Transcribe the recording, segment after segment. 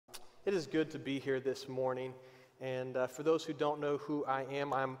It is good to be here this morning. And for those who don't know who I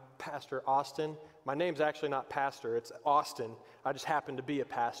am, I'm Pastor Austin. My name's actually not Pastor, it's Austin. I just happen to be a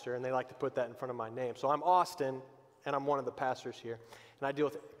pastor, and they like to put that in front of my name. So I'm Austin, and I'm one of the pastors here. And I deal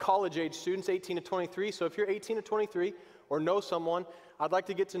with college-age students, 18 to 23. So if you're 18 to 23 or know someone, I'd like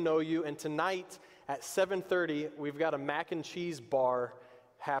to get to know you. And tonight at 7:30, we've got a mac and cheese bar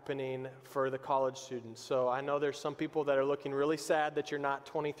happening for the college students. So I know there's some people that are looking really sad that you're not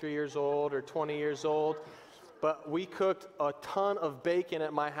 23 years old or 20 years old, but we cooked a ton of bacon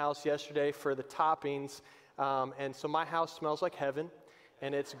at my house yesterday for the toppings, and so my house smells like heaven,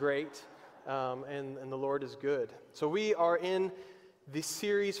 and it's great, and the Lord is good. So we are in the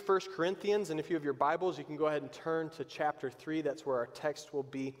series 1 Corinthians, and if you have your Bibles, you can go ahead and turn to chapter 3. That's where our text will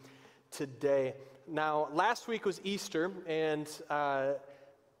be today. Now, last week was Easter, and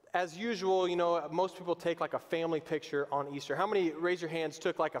as usual, you know, most people take like a family picture on Easter. How many, raise your hands,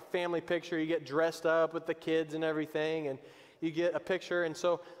 took like a family picture? You get dressed up with the kids and everything, and you get a picture. And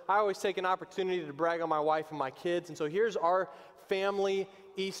so I always take an opportunity to brag on my wife and my kids. And so here's our family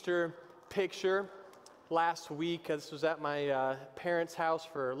Easter picture last week. This was at my parents' house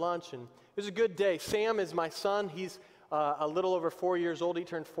for lunch, and it was a good day. Sam is my son. He's a little over 4 years old. He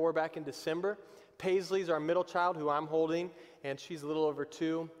turned 4 back in December. Paisley's our middle child, who I'm holding, and she's a little over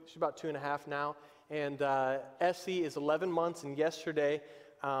 2. She's about 2.5 now. And Essie is 11 months, and yesterday,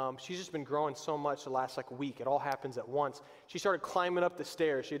 she's just been growing so much the last week. It all happens at once. She started climbing up the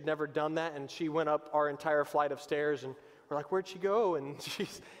stairs. She had never done that, and she went up our entire flight of stairs, and we're like, where'd she go? And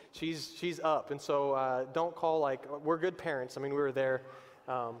she's up. And so don't call, we're good parents. I mean, we were there.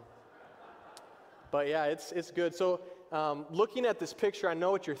 But yeah, it's good. So looking at this picture, I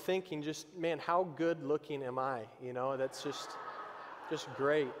know what you're thinking. Just, man, how good looking am I? You know, that's just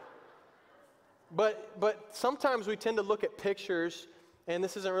great. But sometimes we tend to look at pictures, and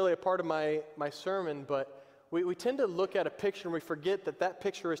this isn't really a part of my sermon, but we tend to look at a picture and we forget that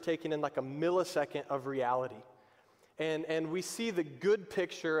picture is taken in like a millisecond of reality. And we see the good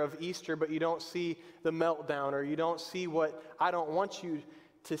picture of Easter, but you don't see the meltdown, or you don't see what I don't want you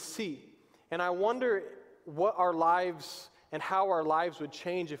to see. And I wonder what our lives and how our lives would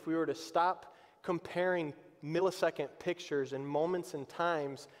change if we were to stop comparing millisecond pictures and moments and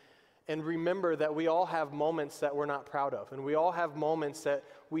times, and remember that we all have moments that we're not proud of, and we all have moments that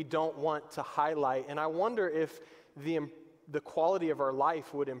we don't want to highlight. And I wonder if the quality of our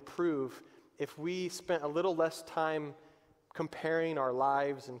life would improve if we spent a little less time comparing our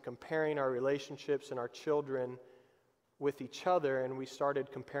lives and comparing our relationships and our children with each other, and we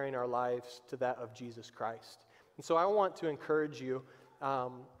started comparing our lives to that of Jesus Christ. And so I want to encourage you,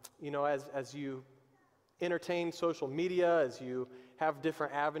 as you entertain social media, as you have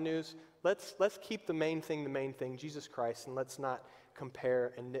different avenues, let's keep the main thing, Jesus Christ, and let's not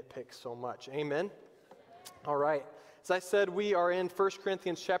compare and nitpick so much. Amen? All right. As I said, we are in 1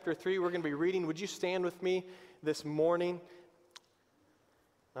 Corinthians chapter 3. We're going to be reading. Would you stand with me this morning?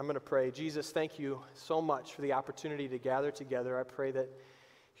 I'm going to pray. Jesus, thank you so much for the opportunity to gather together. I pray that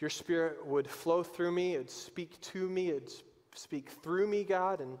your Spirit would flow through me, it would speak to me, it would speak through me,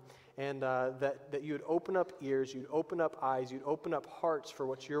 God, and that you would open up ears, you'd open up eyes, you'd open up hearts for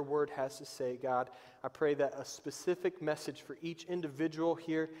what your word has to say, God. I pray that a specific message for each individual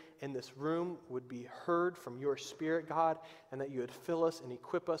here in this room would be heard from your Spirit, God, and that you would fill us and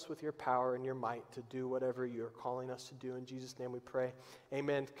equip us with your power and your might to do whatever you're calling us to do. In Jesus' name we pray.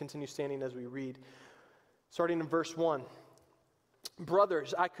 Amen. Continue standing as we read. Starting in verse 1.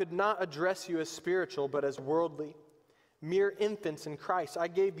 Brothers, I could not address you as spiritual, but as worldly, mere infants in Christ. I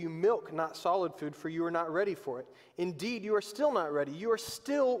gave you milk, not solid food, for you are not ready for it. Indeed, you are still not ready. You are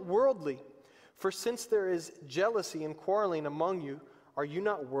still worldly. For since there is jealousy and quarreling among you, are you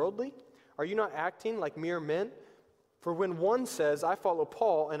not worldly? Are you not acting like mere men? For when one says, I follow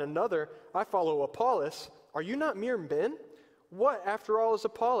Paul, and another, I follow Apollos, are you not mere men? What, after all, is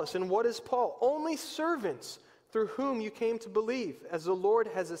Apollos, and what is Paul? Only servants through whom you came to believe, as the Lord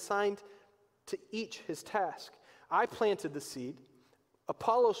has assigned to each his task. I planted the seed,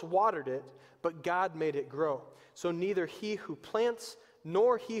 Apollos watered it, but God made it grow. So neither he who plants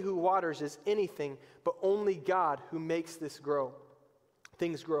nor he who waters is anything, but only God who makes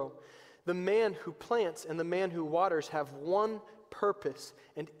things grow. The man who plants and the man who waters have one purpose,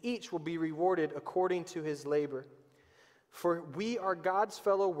 and each will be rewarded according to his labor. For we are God's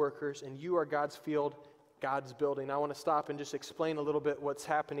fellow workers, and you are God's field, God's building. I want to stop and just explain a little bit what's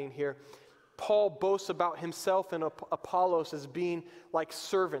happening here. Paul boasts about himself and Apollos as being like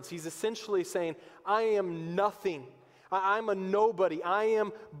servants. He's essentially saying, I am nothing. I'm a nobody. I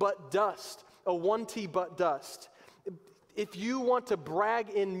am but dust, a 1T but dust. if you want to brag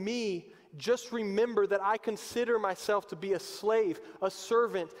in me, just remember that I consider myself to be a slave, a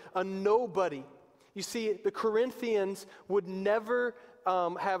servant, a nobody. You see, the Corinthians would never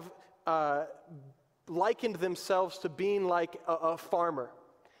have likened themselves to being like a farmer.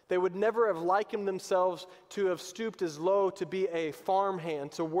 They would never have likened themselves to have stooped as low to be a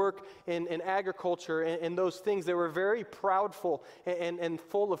farmhand, to work in agriculture and those things. They were very proudful and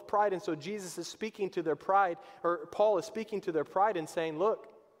full of pride. And so Jesus is speaking to their pride, or Paul is speaking to their pride and saying, look,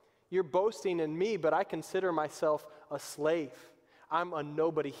 you're boasting in me, but I consider myself a slave. I'm a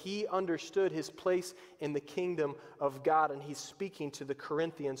nobody. He understood his place in the kingdom of God, and he's speaking to the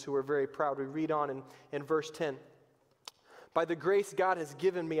Corinthians who were very proud. We read on in verse 10. By the grace God has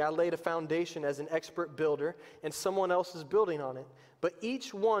given me, I laid a foundation as an expert builder, and someone else is building on it. But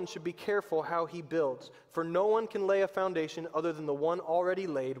each one should be careful how he builds, for no one can lay a foundation other than the one already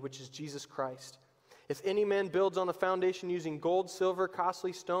laid, which is Jesus Christ. If any man builds on the foundation using gold, silver,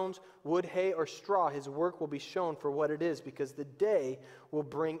 costly stones, wood, hay, or straw, his work will be shown for what it is, because the day will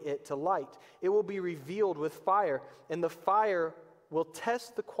bring it to light. It will be revealed with fire, and the fire will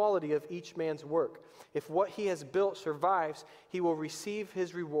test the quality of each man's work. If what he has built survives, he will receive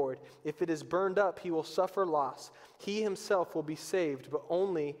his reward. If it is burned up, he will suffer loss. He himself will be saved, but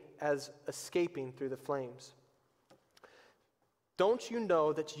only as escaping through the flames. Don't you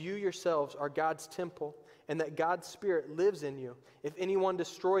know that you yourselves are God's temple and that God's Spirit lives in you? If anyone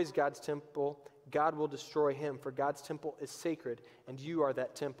destroys God's temple, God will destroy him, for God's temple is sacred, and you are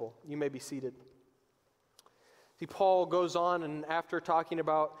that temple. You may be seated. See, Paul goes on, and after talking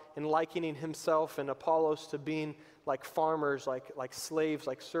about and likening himself and Apollos to being like farmers, like slaves,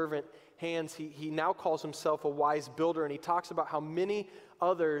 like servant hands, he now calls himself a wise builder, and he talks about how many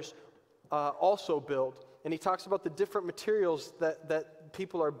others also build. And he talks about the different materials that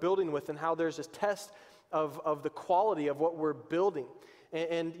people are building with and how there's a test of the quality of what we're building.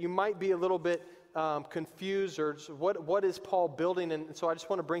 And you might be a little bit confused, or what is Paul building? And so I just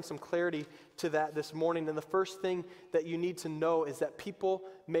want to bring some clarity to that this morning. And the first thing that you need to know is that people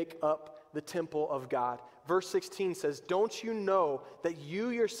make up the temple of God. Verse 16 says, don't you know that you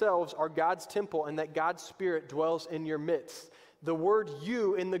yourselves are God's temple and that God's Spirit dwells in your midst? The word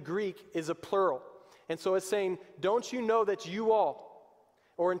you in the Greek is a plural. And so it's saying, don't you know that you all,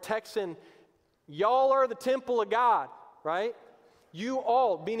 or in Texan, y'all are the temple of God, right? You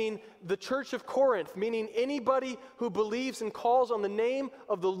all, meaning the church of Corinth, meaning anybody who believes and calls on the name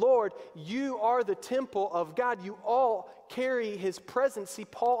of the Lord, you are the temple of God. You all carry his presence. See,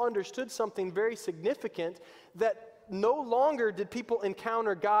 Paul understood something very significant, that no longer did people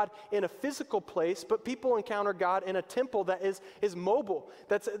encounter God in a physical place, but people encounter God in a temple that is mobile,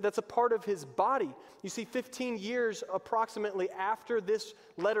 that's a part of his body. You see, 15 years approximately after this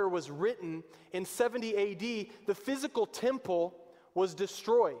letter was written, in 70 AD, the physical temple was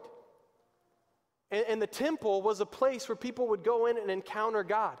destroyed. And the temple was a place where people would go in and encounter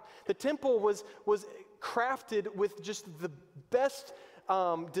God. The temple was crafted with just the best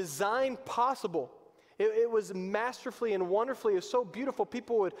design possible. It was masterfully and wonderfully. It was so beautiful.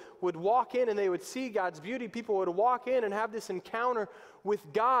 People would walk in and they would see God's beauty. People would walk in and have this encounter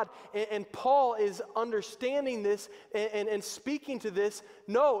with God. And Paul is understanding this and speaking to this.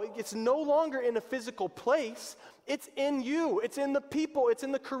 No, it's no longer in a physical place. It's in you. It's in the people. It's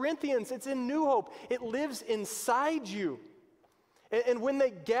in the Corinthians. It's in New Hope. It lives inside you. And when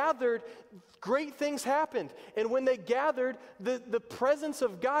they gathered, great things happened. And when they gathered, the presence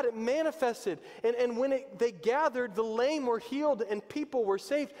of God, it manifested. And when they gathered, the lame were healed and people were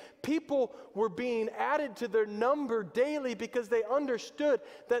saved. People were being added to their number daily because they understood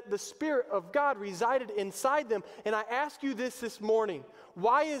that the Spirit of God resided inside them. And I ask you this morning,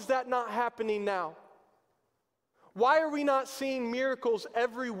 why is that not happening now? Why are we not seeing miracles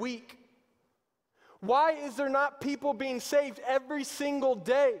every week? Why is there not people being saved every single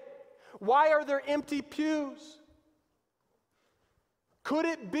day? Why are there empty pews? Could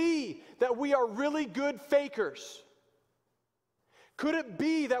it be that we are really good fakers? Could it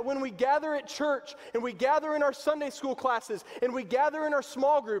be that when we gather at church and we gather in our Sunday school classes and we gather in our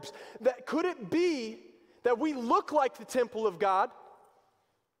small groups, that could it be that we look like the temple of God?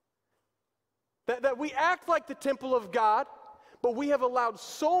 That we act like the temple of God, but we have allowed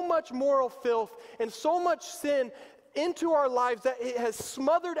so much moral filth and so much sin into our lives that it has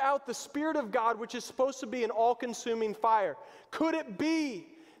smothered out the Spirit of God, which is supposed to be an all-consuming fire. Could it be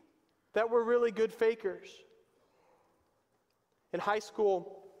that we're really good fakers? In high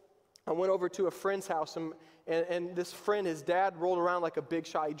school, I went over to a friend's house, and this friend, his dad rolled around like a big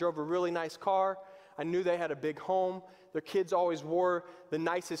shot. He drove a really nice car. I knew they had a big home. Their kids always wore the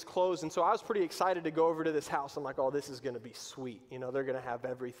nicest clothes. And so I was pretty excited to go over to this house. I'm like, oh, this is going to be sweet. You know, they're going to have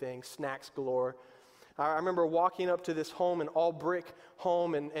everything, snacks galore. I remember walking up to this home, an all-brick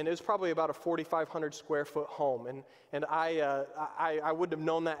home, and it was probably about a 4,500 square foot home. And I wouldn't have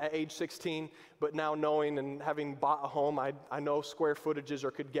known that at age 16, but now knowing and having bought a home, I know square footages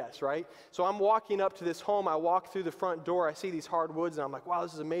or could guess, right? So I'm walking up to this home. I walk through the front door. I see these hardwoods, and I'm like, wow,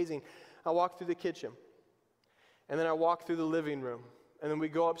 this is amazing. I walk through the kitchen, and then I walk through the living room, and then we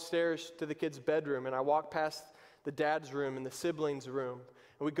go upstairs to the kids' bedroom, and I walk past the dad's room and the siblings' room,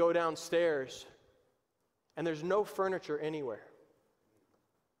 and we go downstairs, and there's no furniture anywhere.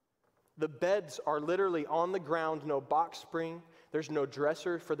 The beds are literally on the ground, no box spring. There's no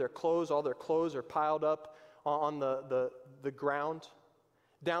dresser for their clothes. All their clothes are piled up on the ground.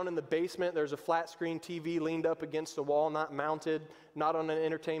 Down in the basement, there's a flat screen TV leaned up against the wall, not mounted, not on an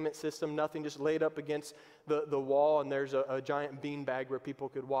entertainment system, nothing, just laid up against the wall, and there's a giant beanbag where people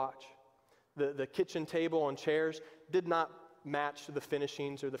could watch. The kitchen table and chairs did not match the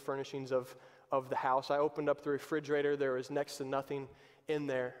finishings or the furnishings of the house. I opened up the refrigerator. There was next to nothing in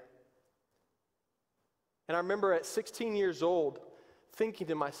there. And I remember at 16 years old thinking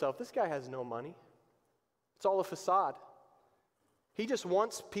to myself, this guy has no money. It's all a facade. He just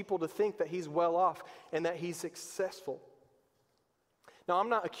wants people to think that he's well off and that he's successful. Now, I'm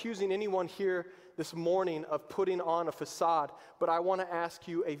not accusing anyone here this morning of putting on a facade, but I want to ask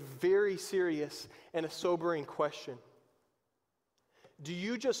you a very serious and a sobering question. Do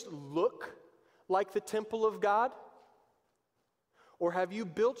you just look like the temple of God? Or have you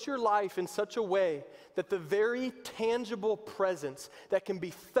built your life in such a way that the very tangible presence that can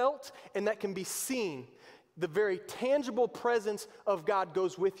be felt and that can be seen, the very tangible presence of God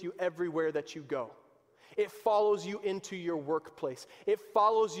goes with you everywhere that you go? It follows you into your workplace. It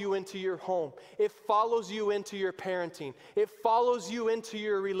follows you into your home. It follows you into your parenting. It follows you into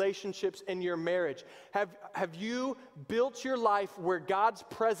your relationships and your marriage. Have you built your life where God's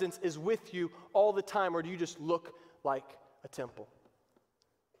presence is with you all the time, or do you just look like a temple?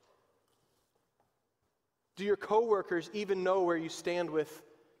 Do your coworkers even know where you stand with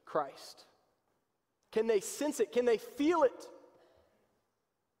Christ? Can they sense it? Can they feel it?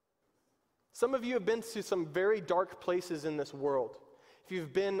 Some of you have been to some very dark places in this world. If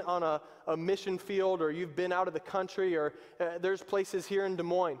you've been on a mission field, or you've been out of the country, or there's places here in Des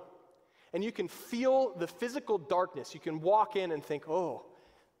Moines, and you can feel the physical darkness. You can walk in and think, oh,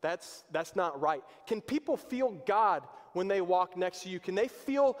 that's not right. Can people feel God when they walk next to you? Can they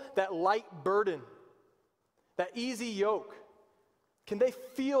feel that light burden, that easy yoke? Can they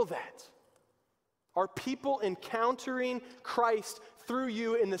feel that? Are people encountering Christ through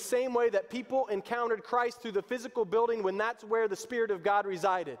you in the same way that people encountered Christ through the physical building when that's where the Spirit of God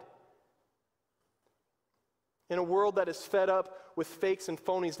resided? In a world that is fed up with fakes and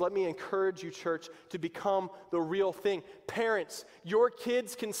phonies, let me encourage you, church, to become the real thing. Parents, your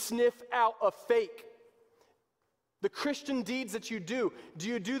kids can sniff out a fake. The Christian deeds that you do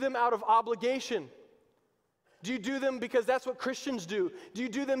you do them out of obligation? Do you do them because that's what Christians do? Do you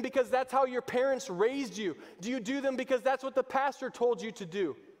do them because that's how your parents raised you? Do you do them because that's what the pastor told you to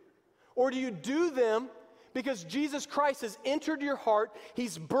do? Or do you do them because Jesus Christ has entered your heart,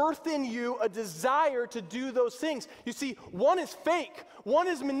 He's birthed in you a desire to do those things? You see, one is fake, one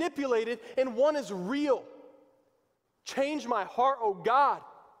is manipulated, and one is real. Change my heart, oh God.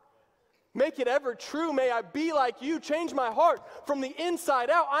 Make it ever true. May I be like you. Change my heart from the inside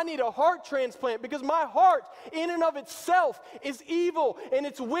out. I need a heart transplant because my heart in and of itself is evil and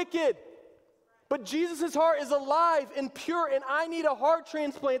it's wicked. But Jesus' heart is alive and pure, and I need a heart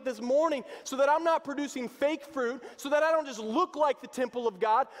transplant this morning so that I'm not producing fake fruit, so that I don't just look like the temple of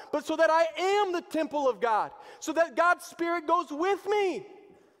God, but so that I am the temple of God, so that God's Spirit goes with me.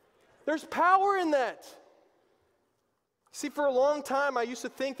 There's power in that. See, for a long time, I used to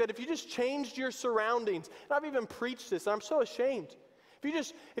think that if you just changed your surroundings, and I've even preached this, and I'm so ashamed.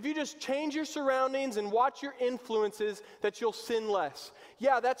 If you just change your surroundings and watch your influences, that you'll sin less.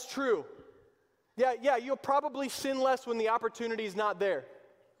 Yeah, that's true. Yeah, you'll probably sin less when the opportunity is not there.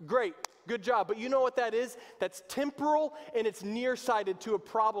 Great, good job. But you know what that is? That's temporal, and it's nearsighted to a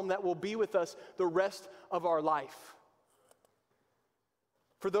problem that will be with us the rest of our life.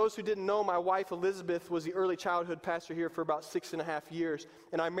 For those who didn't know, my wife Elizabeth was the early childhood pastor here for about 6.5 years,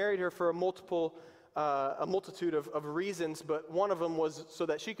 and I married her for a multitude of reasons, but one of them was so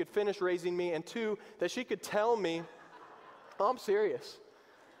that she could finish raising me, and two, that she could tell me, oh, I'm serious,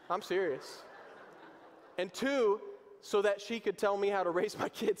 and two, so that she could tell me how to raise my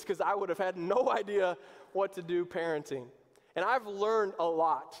kids, because I would have had no idea what to do parenting. And I've learned a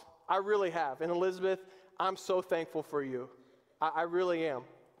lot. I really have. And Elizabeth, I'm so thankful for you. I really am.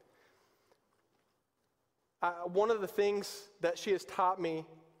 One of the things that she has taught me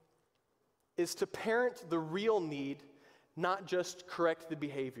is to parent the real need, not just correct the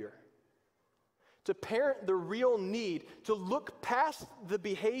behavior. To parent the real need, to look past the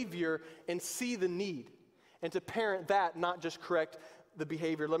behavior and see the need. And to parent that, not just correct the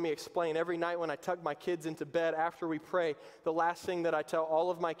behavior. Let me explain. Every night when I tuck my kids into bed after we pray, the last thing that I tell all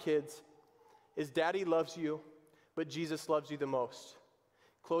of my kids is, Daddy loves you, but Jesus loves you the most.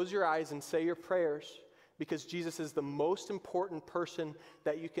 Close your eyes and say your prayers, because Jesus is the most important person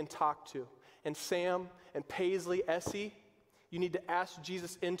that you can talk to. And Sam and Paisley, Essie, you need to ask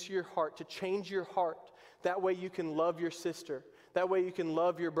Jesus into your heart, to change your heart. That way you can love your sister. That way you can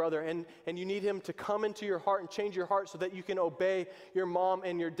love your brother. And you need him to come into your heart and change your heart so that you can obey your mom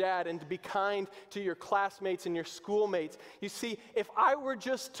and your dad and to be kind to your classmates and your schoolmates. You see, if I were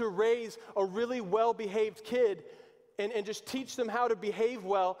just to raise a really well-behaved kid and just teach them how to behave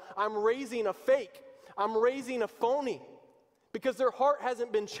well, I'm raising a fake. I'm raising a phony, because their heart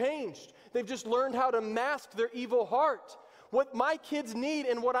hasn't been changed. They've just learned how to mask their evil heart. What my kids need,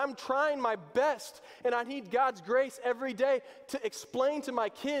 and what I'm trying my best, and I need God's grace every day to explain to my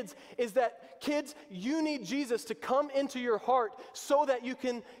kids, is that, kids, you need Jesus to come into your heart so that you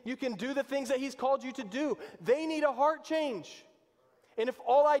can do the things that he's called you to do. They need a heart change. And if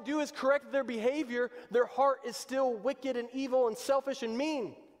all I do is correct their behavior, their heart is still wicked and evil and selfish and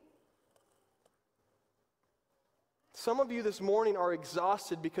mean. Some of you this morning are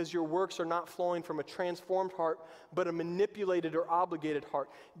exhausted because your works are not flowing from a transformed heart, but a manipulated or obligated heart.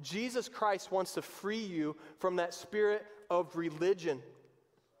 Jesus Christ wants to free you from that spirit of religion.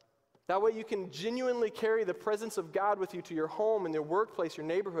 That way you can genuinely carry the presence of God with you to your home and your workplace, your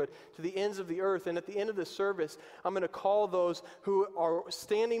neighborhood, to the ends of the earth. And at the end of the service, I'm going to call those who are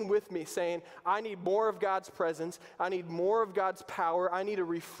standing with me saying, I need more of God's presence. I need more of God's power. I need a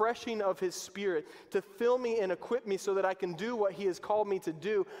refreshing of his spirit to fill me and equip me so that I can do what he has called me to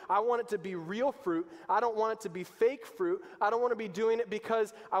do. I want it to be real fruit. I don't want it to be fake fruit. I don't want to be doing it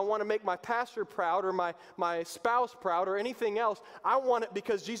because I want to make my pastor proud or my spouse proud or anything else. I want it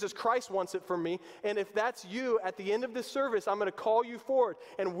because Jesus Christ wants it for me. And if that's you, at the end of this service, I'm going to call you forward,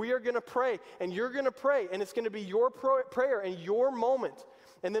 and we are going to pray, and you're going to pray, and it's going to be your prayer and your moment.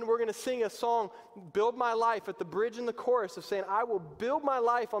 And then we're going to sing a song, Build My Life, at the bridge and the chorus of saying, I will build my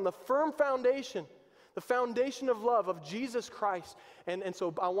life on the firm foundation, the foundation of love of Jesus Christ. And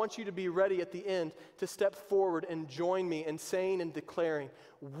so I want you to be ready at the end to step forward and join me in saying and declaring,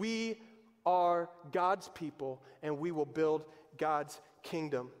 we are God's people, and we will build God's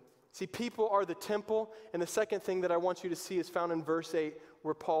kingdom. See, people are the temple, and the second thing that I want you to see is found in verse 8,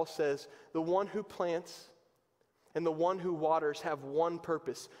 where Paul says, the one who plants and the one who waters have one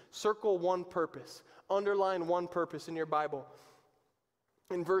purpose. Circle one purpose. Underline one purpose in your Bible.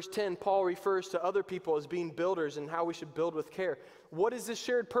 In verse 10, Paul refers to other people as being builders and how we should build with care. What is this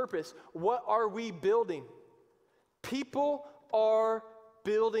shared purpose? What are we building? People are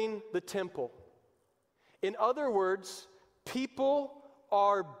building the temple. In other words, people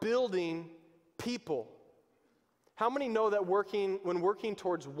are building people. How many know that when working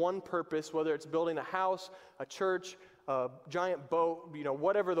towards one purpose, whether it's building a house, a church, a giant boat,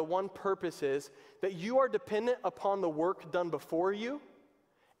 whatever the one purpose is, that you are dependent upon the work done before you,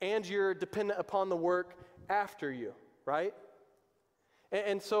 and you're dependent upon the work after you, right?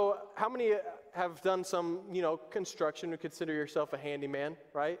 And so how many have done some, construction or consider yourself a handyman,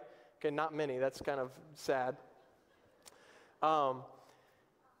 right? Okay, not many. That's kind of sad.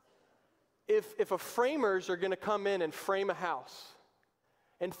 If a framers are going to come in and frame a house,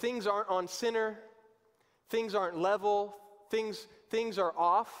 and things aren't on center, things aren't level, things are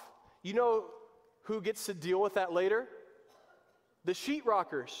off, you know who gets to deal with that later? The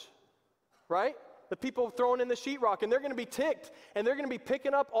sheetrockers, right? The people throwing in the sheetrock, and they're going to be ticked, and they're going to be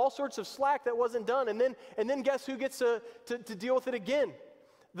picking up all sorts of slack that wasn't done, and then guess who gets to deal with it again?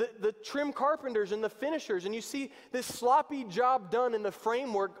 The trim carpenters and the finishers. And you see this sloppy job done in the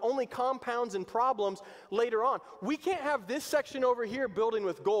framework only compounds and problems later on. We can't have this section over here building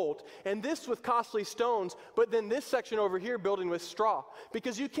with gold and this with costly stones, but then this section over here building with straw,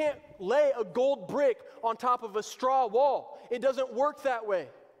 because you can't lay a gold brick on top of a straw wall. It doesn't work that way.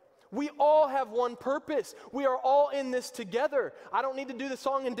 We all have one purpose. We are all in this together. I don't need to do the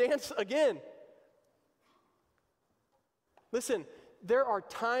song and dance again. Listen, there are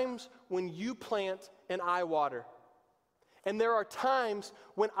times when you plant and I water. And there are times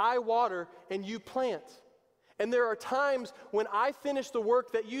when I water and you plant. And there are times when I finish the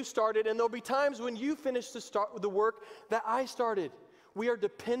work that you started, and there'll be times when you finish the work that I started. We are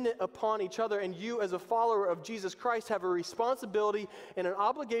dependent upon each other, and you as a follower of Jesus Christ have a responsibility and an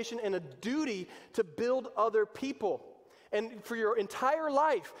obligation and a duty to build other people. And for your entire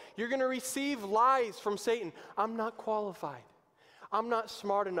life, you're going to receive lies from Satan. I'm not qualified. I'm not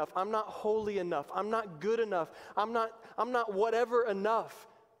smart enough. I'm not holy enough. I'm not good enough. I'm not whatever enough.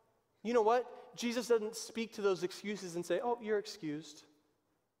 You know what? Jesus doesn't speak to those excuses and say, oh, you're excused.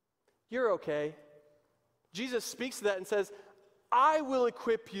 You're okay. Jesus speaks to that and says, I will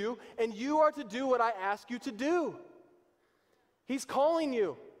equip you, and you are to do what I ask you to do. He's calling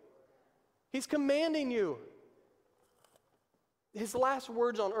you. He's commanding you. His last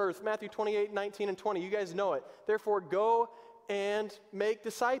words on earth, Matthew 28, 19, and 20, you guys know it. Therefore, go and make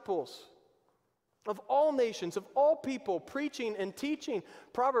disciples of all nations, of all people, preaching and teaching.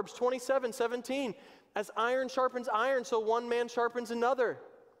 Proverbs 27, 17, as iron sharpens iron, so one man sharpens another.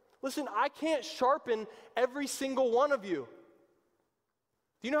 Listen, I can't sharpen every single one of you.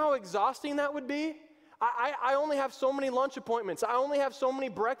 Do you know how exhausting that would be? I only have so many lunch appointments. I only have so many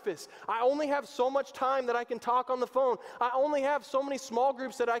breakfasts. I only have so much time that I can talk on the phone. I only have so many small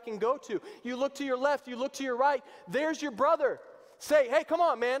groups that I can go to. You look to your left, you look to your right. There's your brother. Say, hey, come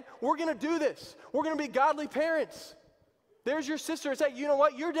on, man. We're going to do this. We're going to be godly parents. There's your sister. Say, you know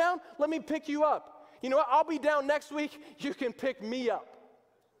what? You're down? Let me pick you up. You know what? I'll be down next week. You can pick me up.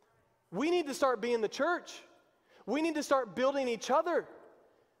 We need to start being the church. We need to start building each other.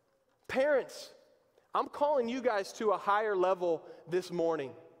 Parents, I'm calling you guys to a higher level this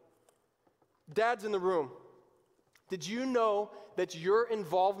morning. Dads in the room, did you know that your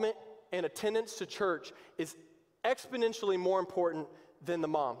involvement and attendance to church is exponentially more important than the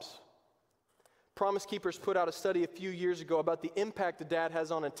moms? Promise Keepers put out a study a few years ago about the impact a dad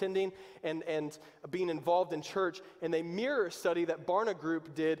has on attending and being involved in church, and they mirror a study that Barna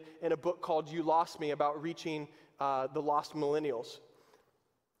Group did in a book called You Lost Me about reaching the lost millennials.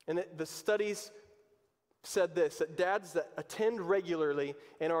 And the studies said this, that dads that attend regularly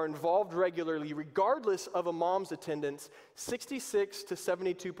and are involved regularly, regardless of a mom's attendance, 66 to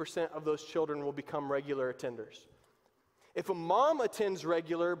 72% of those children will become regular attenders. If a mom attends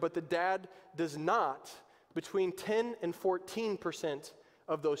regular, but the dad does not, between 10 and 14%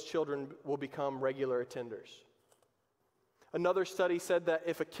 of those children will become regular attenders. Another study said that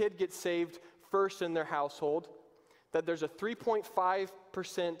if a kid gets saved first in their household, that there's a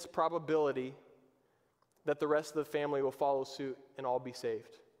 3.5% probability that the rest of the family will follow suit and all be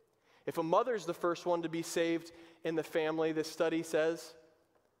saved. If a mother's the first one to be saved in the family, this study says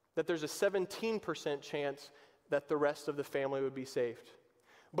that there's a 17% chance that the rest of the family would be saved.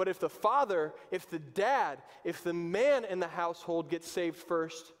 But if the father, if the dad, if the man in the household gets saved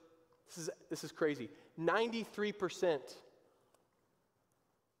first, this is crazy, 93%.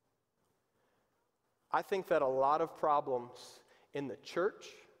 I think that a lot of problems in the church,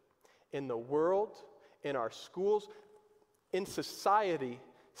 in the world, in our schools, in society,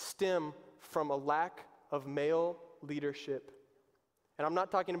 stem from a lack of male leadership. And I'm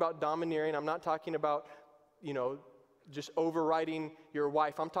not talking about domineering. I'm not talking about, just overriding your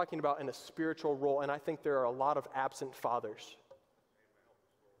wife. I'm talking about in a spiritual role. And I think there are a lot of absent fathers.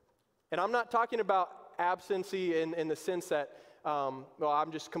 And I'm not talking about absency in the sense that,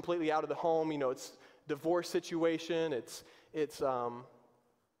 I'm just completely out of the home. It's divorce situation. It's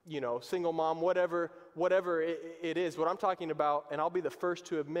single mom, whatever it is. What I'm talking about, and I'll be the first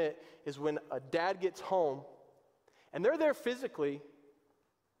to admit, is when a dad gets home, and they're there physically,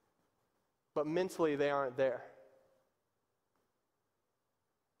 but mentally they aren't there.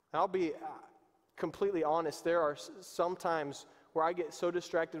 And I'll be completely honest, there are some times where I get so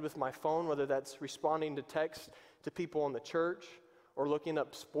distracted with my phone, whether that's responding to texts to people in the church, or looking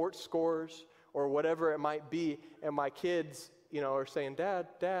up sports scores, or whatever it might be, and my kids are saying, Dad,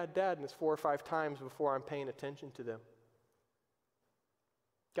 Dad, Dad, and it's 4 or 5 times before I'm paying attention to them.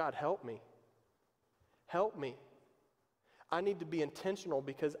 God, help me. Help me. I need to be intentional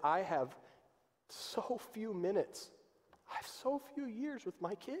because I have so few minutes. I have so few years with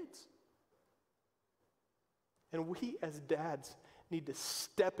my kids. And we as dads need to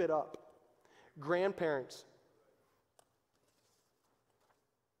step it up. Grandparents,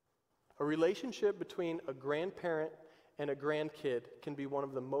 a relationship between a grandparent and a grandkid can be one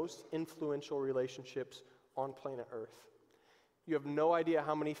of the most influential relationships on planet Earth. You have no idea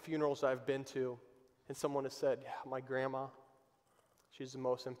how many funerals I've been to, and someone has said, yeah, my grandma, she's the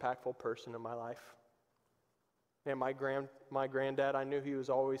most impactful person in my life. And my granddad, I knew he was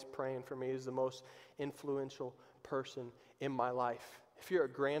always praying for me. He was the most influential person in my life. If you're a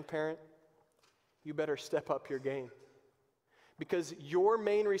grandparent, you better step up your game. Because your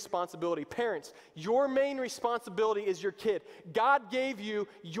main responsibility, parents, your main responsibility is your kid. God gave you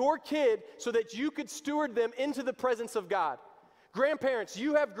your kid so that you could steward them into the presence of God. Grandparents,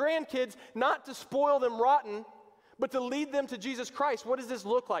 you have grandkids not to spoil them rotten, but to lead them to Jesus Christ. What does this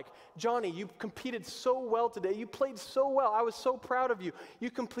look like? Johnny, you competed so well today. You played so well. I was so proud of you. You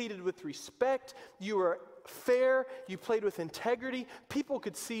competed with respect. You were fair. You played with integrity. People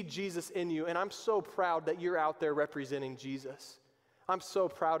could see Jesus in you, and I'm so proud that you're out there representing Jesus. I'm so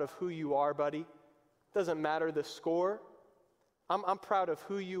proud of who you are, buddy. Doesn't matter the score. I'm proud of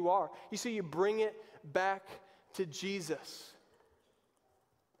who you are. You see, you bring it back to Jesus.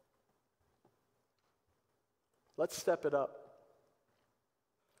 Let's step it up.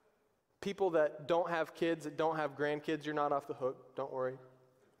 People that don't have kids, that don't have grandkids, you're not off the hook. Don't worry.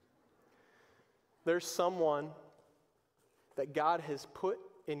 There's someone that God has put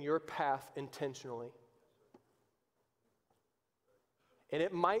in your path intentionally. And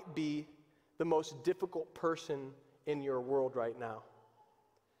it might be the most difficult person in your world right now.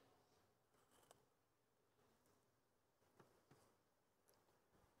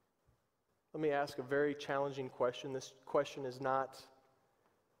 Let me ask a very challenging question. This question is not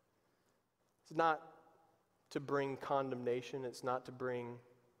to bring condemnation. It's not to bring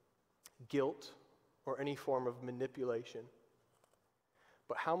guilt or any form of manipulation.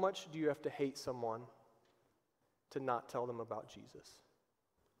 But how much do you have to hate someone to not tell them about Jesus?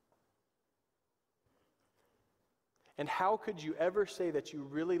 And how could you ever say that you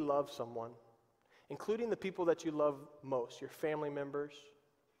really love someone, including the people that you love most, your family members,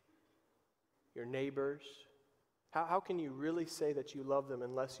 your neighbors? How can you really say that you love them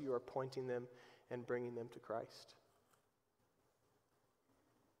unless you are pointing them and bringing them to Christ?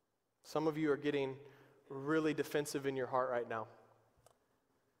 Some of you are getting really defensive in your heart right now.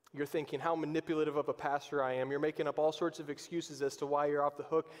 You're thinking how manipulative of a pastor I am. You're making up all sorts of excuses as to why you're off the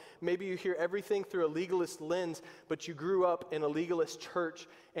hook. Maybe you hear everything through a legalist lens, but you grew up in a legalist church,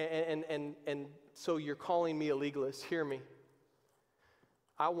 and so you're calling me a legalist. Hear me.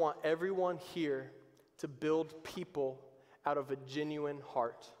 I want everyone here to build people out of a genuine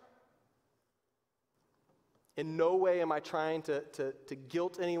heart. In no way am I trying to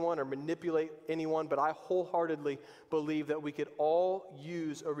guilt anyone or manipulate anyone, but I wholeheartedly believe that we could all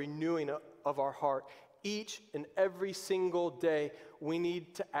use a renewing of our heart. Each and every single day, we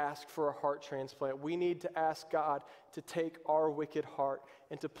need to ask for a heart transplant. We need to ask God to take our wicked heart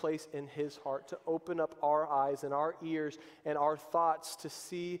and to place in His heart, to open up our eyes and our ears and our thoughts to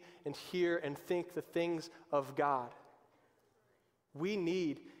see and hear and think the things of God. We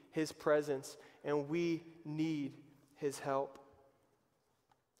need His presence, and we need His help.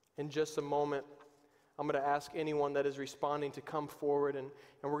 In just a moment, I'm going to ask anyone that is responding to come forward, and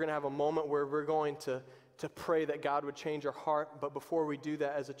we're going to have a moment where we're going to pray that God would change our heart. But before we do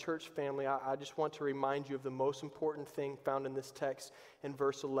that, as a church family, I just want to remind you of the most important thing found in this text in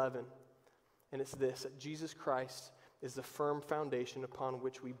verse 11. And it's this: that Jesus Christ is the firm foundation upon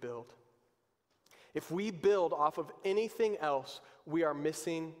which we build. If we build off of anything else, we are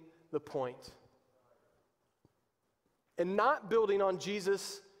missing the point. And not building on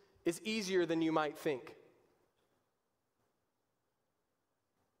Jesus is easier than you might think.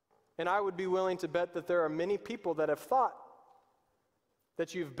 And I would be willing to bet that there are many people that have thought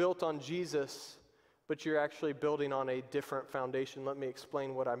that you've built on Jesus, but you're actually building on a different foundation. Let me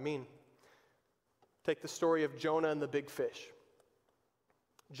explain what I mean. Take the story of Jonah and the big fish.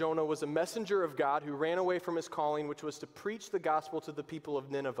 Jonah was a messenger of God who ran away from his calling, which was to preach the gospel to the people of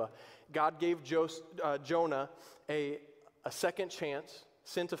Nineveh. God gave Jonah a second chance,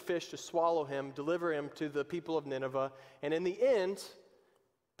 sent a fish to swallow him, deliver him to the people of Nineveh, and in the end,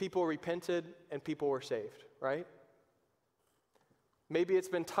 people repented and people were saved, right? Maybe it's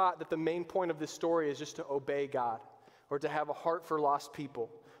been taught that the main point of this story is just to obey God or to have a heart for lost people.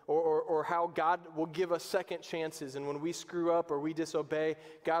 Or how God will give us second chances, and when we screw up or we disobey,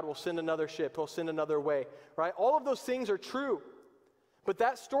 God will send another ship, He'll send another way, right? All of those things are true, but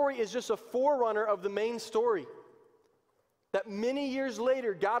that story is just a forerunner of the main story. That many years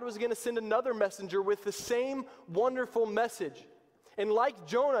later, God was going to send another messenger with the same wonderful message. And like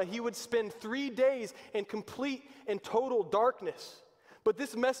Jonah, he would spend 3 days in complete and total darkness. But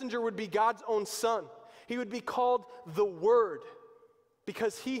this messenger would be God's own Son. He would be called the Word,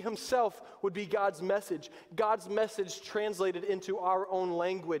 because He Himself would be God's message translated into our own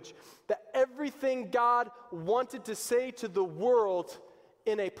language. That everything God wanted to say to the world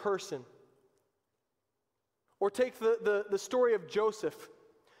in a person. Or take the story of Joseph.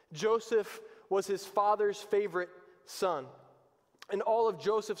 Joseph was his father's favorite son. And all of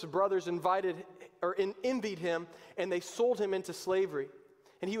Joseph's brothers invited envied him, and they sold him into slavery.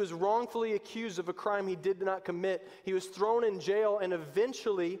 And he was wrongfully accused of a crime he did not commit. He was thrown in jail, and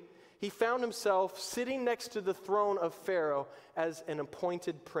eventually he found himself sitting next to the throne of Pharaoh as an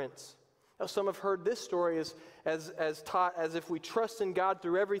appointed prince. Now, some have heard this story as taught as if we trust in God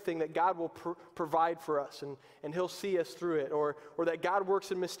through everything, that God will provide for us and he'll see us through it, or that God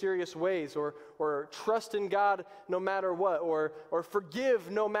works in mysterious ways, or trust in God no matter what, or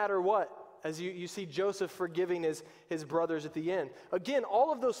forgive no matter what, as you see Joseph forgiving his brothers at the end. Again,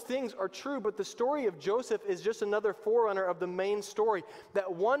 all of those things are true, but the story of Joseph is just another forerunner of the main story,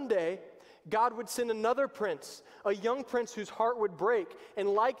 that one day God would send another prince, a young prince whose heart would break. And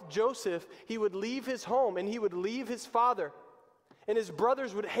like Joseph, he would leave his home and he would leave his father. And his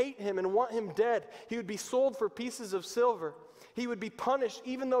brothers would hate him and want him dead. He would be sold for pieces of silver. He would be punished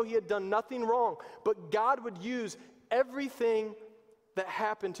even though he had done nothing wrong. But God would use everything that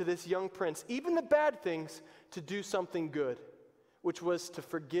happened to this young prince, even the bad things, to do something good, which was to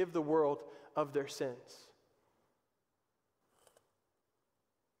forgive the world of their sins.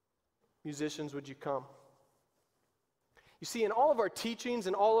 Musicians, would you come? You see, in all of our teachings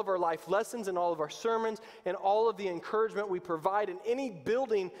and all of our life lessons and all of our sermons and all of the encouragement we provide in any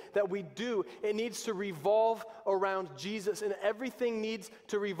building that we do, it needs to revolve around Jesus, and everything needs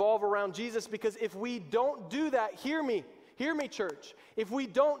to revolve around Jesus, because if we don't do that, hear me, church. If we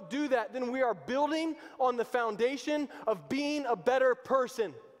don't do that, then we are building on the foundation of being a better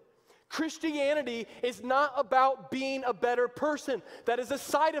person. Christianity is not about being a better person. That is a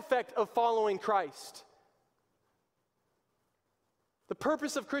side effect of following Christ. The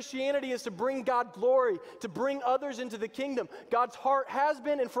purpose of Christianity is to bring God glory, to bring others into the kingdom. God's heart has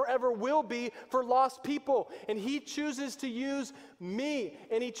been and forever will be for lost people. And He chooses to use me,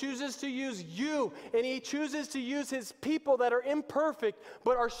 and He chooses to use you, and He chooses to use His people that are imperfect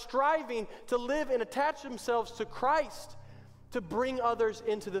but are striving to live and attach themselves to Christ to bring others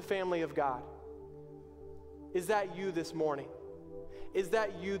into the family of God. Is that you this morning? Is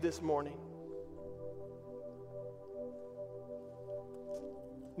that you this morning?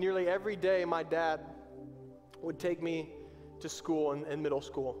 Nearly every day, my dad would take me to school in middle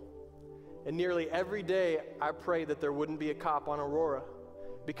school. And nearly every day, I prayed that there wouldn't be a cop on Aurora,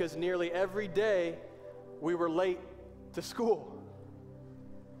 because nearly every day, we were late to school.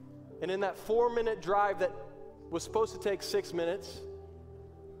 And in that 4-minute drive that was supposed to take 6 minutes,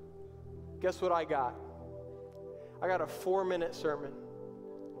 guess what I got? I got a 4-minute sermon.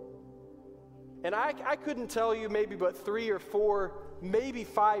 And I couldn't tell you maybe but 3 or 4, maybe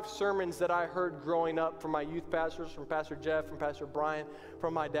 5 sermons that I heard growing up from my youth pastors, from Pastor Jeff, from Pastor Brian,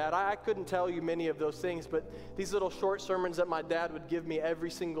 from my dad. I couldn't tell you many of those things, but these little short sermons that my dad would give me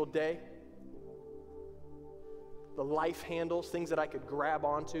every single day, the life handles, things that I could grab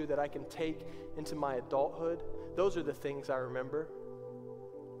onto, that I can take into my adulthood, those are the things I remember.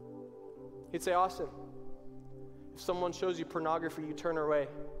 He'd say, Austin, if someone shows you pornography, you turn away.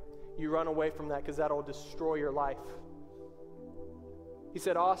 You run away from that, because that'll destroy your life. He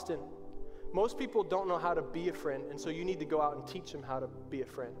said, Austin, most people don't know how to be a friend, and so you need to go out and teach them how to be a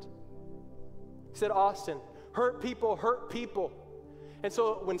friend. He said, Austin, hurt people hurt people. And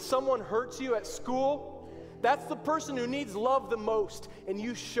so when someone hurts you at school, that's the person who needs love the most, and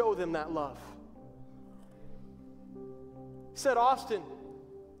you show them that love. He said, Austin,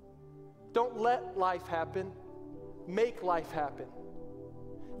 don't let life happen. Make life happen.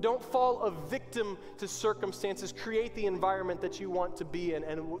 Don't fall a victim to circumstances. Create the environment that you want to be in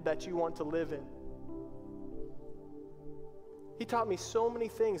and that you want to live in. He taught me so many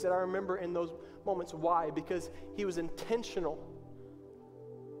things that I remember in those moments. Why? Because he was intentional.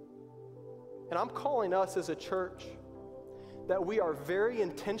 And I'm calling us as a church that we are very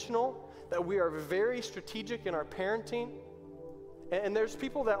intentional, that we are very strategic in our parenting. And there's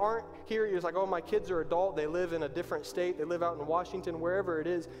people that aren't here. You're like, oh, my kids are adult. They live in a different state. They live out in Washington, wherever it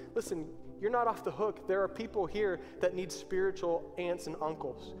is. Listen, you're not off the hook. There are people here that need spiritual aunts and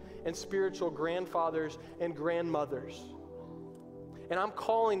uncles and spiritual grandfathers and grandmothers. And I'm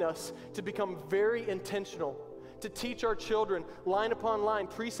calling us to become very intentional, to teach our children line upon line,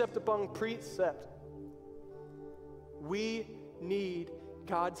 precept upon precept. We need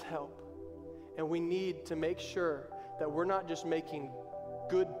God's help, and we need to make sure that we're not just making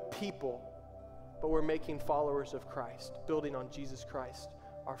good people, but we're making followers of Christ, building on Jesus Christ,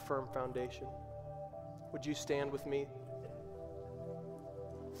 our firm foundation. Would you stand with me?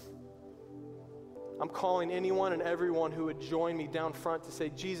 I'm calling anyone and everyone who would join me down front to say,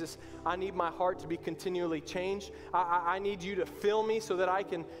 Jesus, I need my heart to be continually changed. I need you to fill me so that I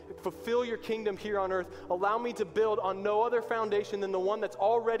can fulfill your kingdom here on earth. Allow me to build on no other foundation than the one that's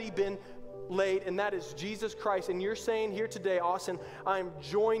already been laid, and that is Jesus Christ. And you're saying here today, Austin, I'm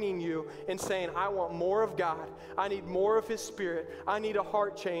joining you in saying, I want more of God. I need more of His Spirit. I need a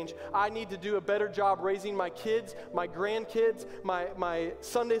heart change. I need to do a better job raising my kids, my grandkids, my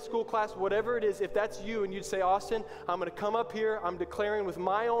Sunday school class, whatever it is. If that's you and you'd say, Austin, I'm going to come up here, I'm declaring with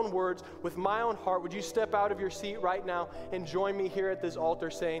my own words, with my own heart, would you step out of your seat right now and join me here at this altar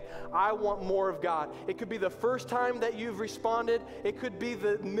saying, I want more of God. It could be the first time that you've responded. It could be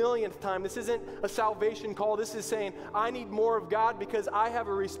the millionth time. This isn't a salvation call. This is saying, I need more of God because I have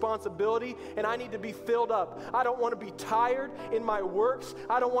a responsibility and I need to be filled up. I don't want to be tired in my works.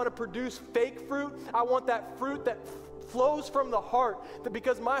 I don't want to produce fake fruit. I want that fruit that flows from the heart, that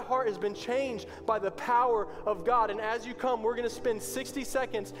because my heart has been changed by the power of God. And as you come, we're going to spend 60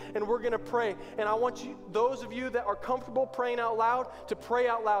 seconds and we're going to pray. And I want you, those of you that are comfortable praying out loud, to pray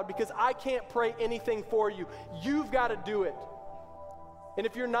out loud, because I can't pray anything for you. You've got to do it. And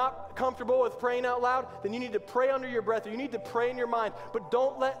if you're not comfortable with praying out loud, then you need to pray under your breath, or you need to pray in your mind. But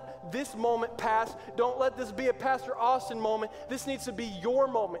don't let this moment pass. Don't let this be a Pastor Austin moment. This needs to be your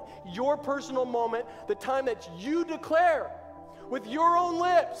moment, your personal moment, the time that you declare with your own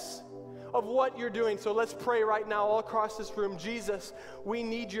lips of what you're doing. So let's pray right now all across this room. Jesus, we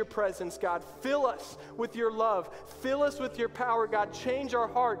need your presence, God. Fill us with your love. Fill us with your power, God. Change our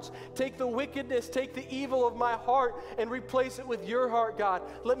hearts. Take the wickedness, take the evil of my heart and replace it with your heart, God.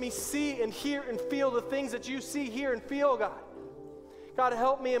 Let me see and hear and feel the things that you see, hear, and feel, God. God,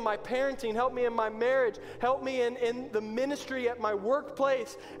 help me in my parenting. Help me in my marriage. Help me in the ministry at my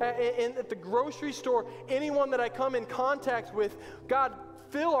workplace, at the grocery store, anyone that I come in contact with. God,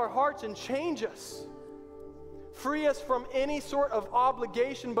 fill our hearts and change us. Free us from any sort of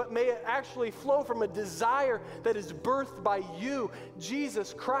obligation, but may it actually flow from a desire that is birthed by you,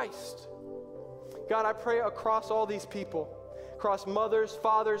 Jesus Christ. God, I pray across all these people, across mothers,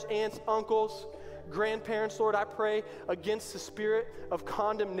 fathers, aunts, uncles, grandparents, Lord, I pray against the spirit of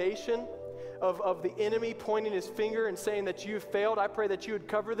condemnation, of the enemy pointing his finger and saying that you've failed. I pray that you would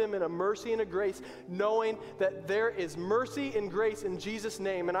cover them in a mercy and a grace, knowing that there is mercy and grace in Jesus'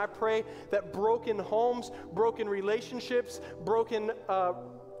 name. And I pray that broken homes, broken relationships, broken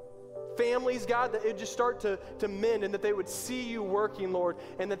families, God, that it would just start to mend, and that they would see you working, Lord,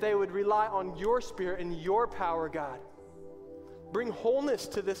 and that they would rely on your Spirit and your power, God. Bring wholeness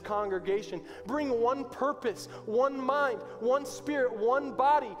to this congregation. Bring one purpose, one mind, one spirit, one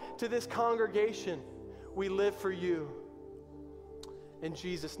body to this congregation. We live for you. In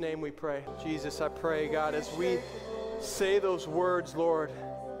Jesus' name we pray. Jesus, I pray, God, as we say those words, Lord,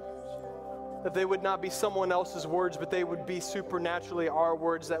 that they would not be someone else's words, but they would be supernaturally our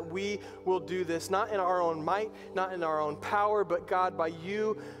words, that we will do this, not in our own might, not in our own power, but God, by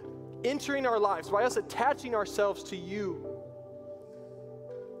you entering our lives, by us attaching ourselves to you.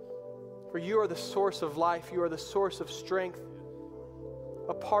 For you are the source of life. You are the source of strength.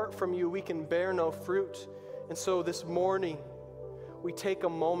 Apart from you, we can bear no fruit. And so this morning, we take a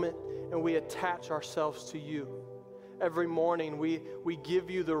moment and we attach ourselves to you. Every morning, we give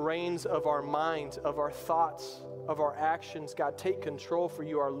you the reins of our minds, of our thoughts, of our actions. God, take control, for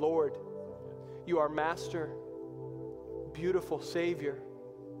you are Lord. You are Master, beautiful Savior.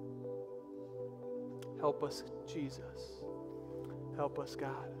 Help us, Jesus. Help us,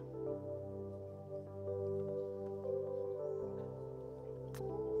 God.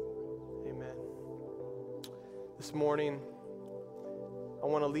 This morning, I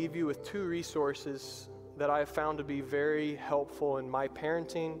want to leave you with two resources that I have found to be very helpful in my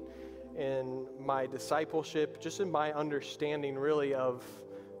parenting, in my discipleship, just in my understanding really of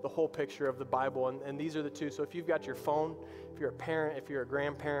the whole picture of the Bible. And these are the two. So if you've got your phone, if you're a parent, if you're a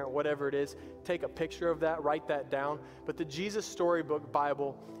grandparent, whatever it is, take a picture of that, write that down. But the Jesus Storybook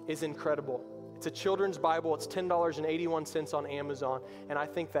Bible is incredible. It's a children's Bible. It's $10.81 on Amazon. And I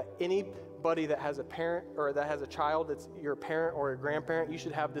think that anybody that has a parent or that has a child that's your parent or a grandparent, you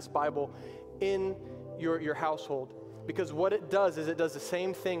should have this Bible in your household. Because what it does is it does the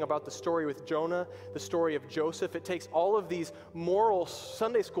same thing about the story with Jonah, the story of Joseph. It takes all of these moral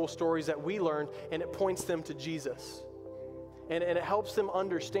Sunday school stories that we learned and it points them to Jesus. And it helps them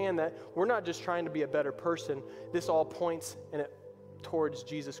understand that we're not just trying to be a better person. This all points towards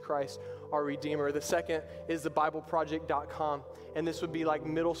Jesus Christ, our Redeemer. The second is the BibleProject.com. And this would be like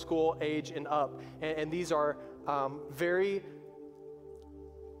middle school age and up. And these are very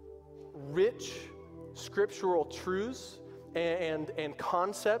rich scriptural truths and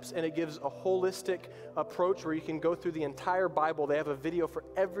concepts, and it gives a holistic approach where you can go through the entire Bible. They have a video for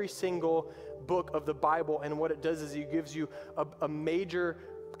every single book of the Bible, and what it does is it gives you a major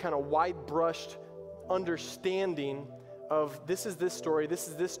kind of wide-brushed understanding of this is this story, this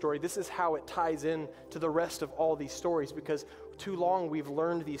is this story, this is how it ties in to the rest of all these stories, because too long we've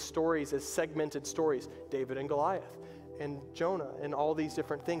learned these stories as segmented stories, David and Goliath and Jonah and all these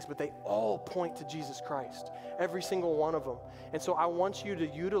different things, but they all point to Jesus Christ, every single one of them. And so I want you to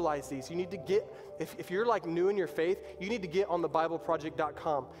utilize these. You need to get, if you're like new in your faith, you need to get on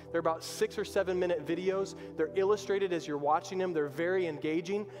thebibleproject.com. They're about 6 or 7 minute videos. They're illustrated as you're watching them. They're very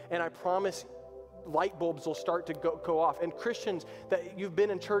engaging, and I promise light bulbs will start to go off. And Christians that you've been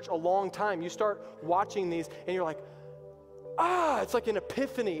in church a long time, you start watching these and you're like, it's like an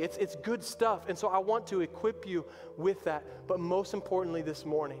epiphany. It's good stuff. And so I want to equip you with that. But most importantly this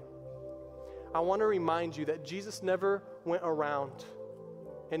morning, I want to remind you that Jesus never went around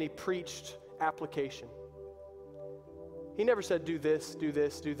and he preached application. He never said, do this, do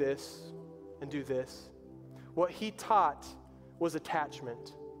this, do this, and do this. What he taught was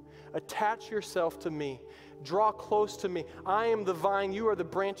attachment. Attach yourself to me. Draw close to me. I am the vine, you are the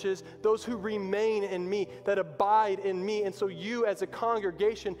branches, those who remain in me, that abide in me. And so you as a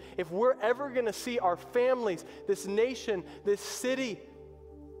congregation, if we're ever going to see our families, this nation, this city,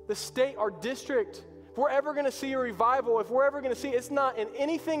 the state, our district, if we're ever going to see a revival, if we're ever going to see, it's not in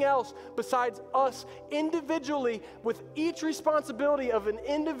anything else besides us individually, with each responsibility of an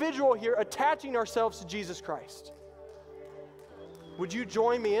individual here attaching ourselves to Jesus Christ. Would you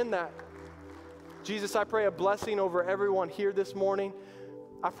join me in that? Jesus, I pray a blessing over everyone here this morning.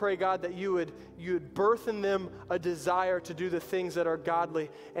 I pray, God, that you would birth in them a desire to do the things that are godly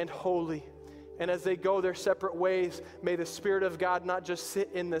and holy. And as they go their separate ways, may the Spirit of God not just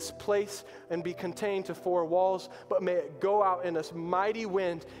sit in this place and be contained to 4 walls, but may it go out in a mighty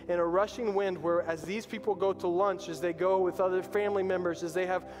wind, in a rushing wind, where as these people go to lunch, as they go with other family members, as they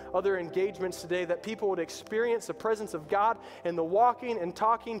have other engagements today, that people would experience the presence of God and the walking and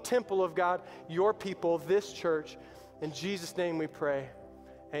talking temple of God, your people, this church. In Jesus' name we pray,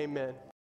 amen.